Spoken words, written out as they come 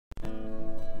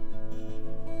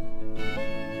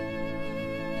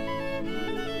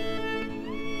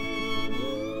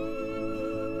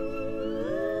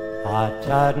I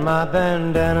tied my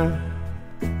bandana,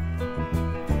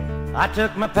 I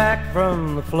took my pack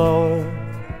from the floor,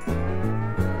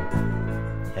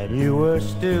 and you were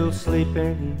still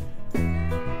sleeping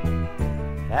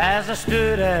as I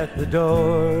stood at the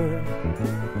door.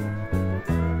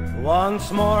 Once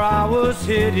more I was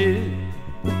headed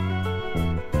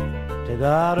to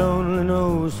God only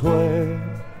knows where,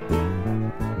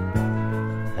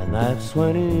 and that's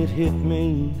when it hit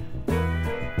me,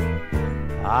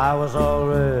 I was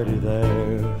already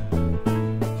there.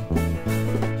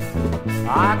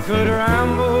 I could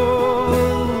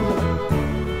ramble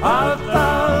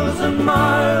 1,000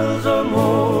 miles or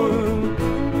more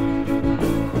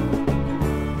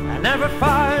and never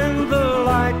find the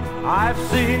light I've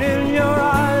seen in your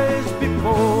eyes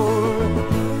before.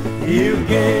 You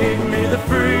gave me the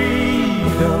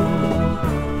freedom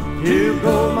to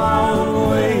go my own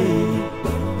way,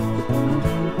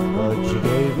 but you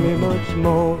gave me much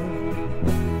more.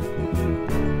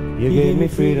 You gave me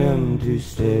freedom to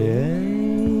stay.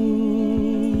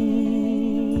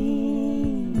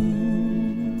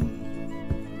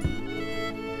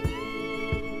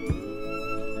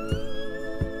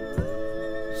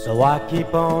 So I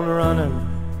keep on running,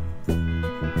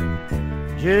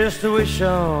 just a wish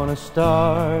on a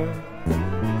star,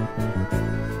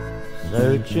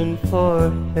 searching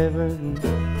for heaven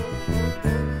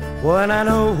when I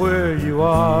know where you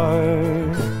are.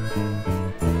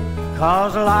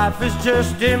 'Cause life is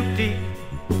just empty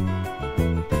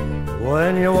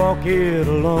when you walk it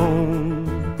alone.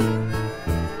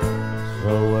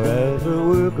 So wherever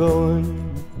we're going,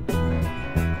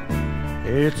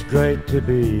 it's great to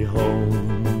be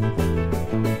home.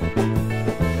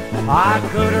 I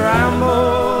could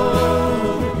ramble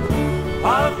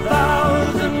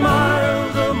 1,000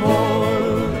 miles or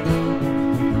more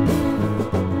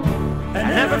and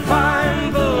never find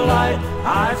the light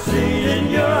I've seen in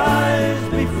your eyes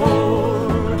before.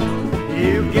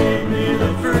 You gave me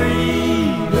the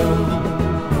freedom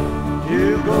to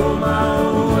go my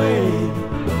own way,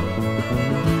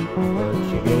 but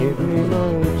you gave me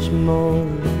much more.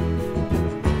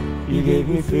 You gave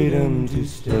me freedom to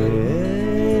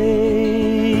stay.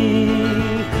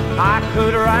 I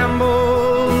could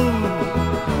ramble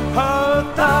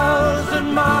 1,000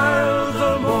 miles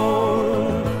or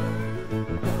more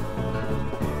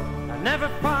and never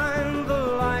find the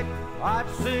light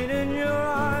I've seen it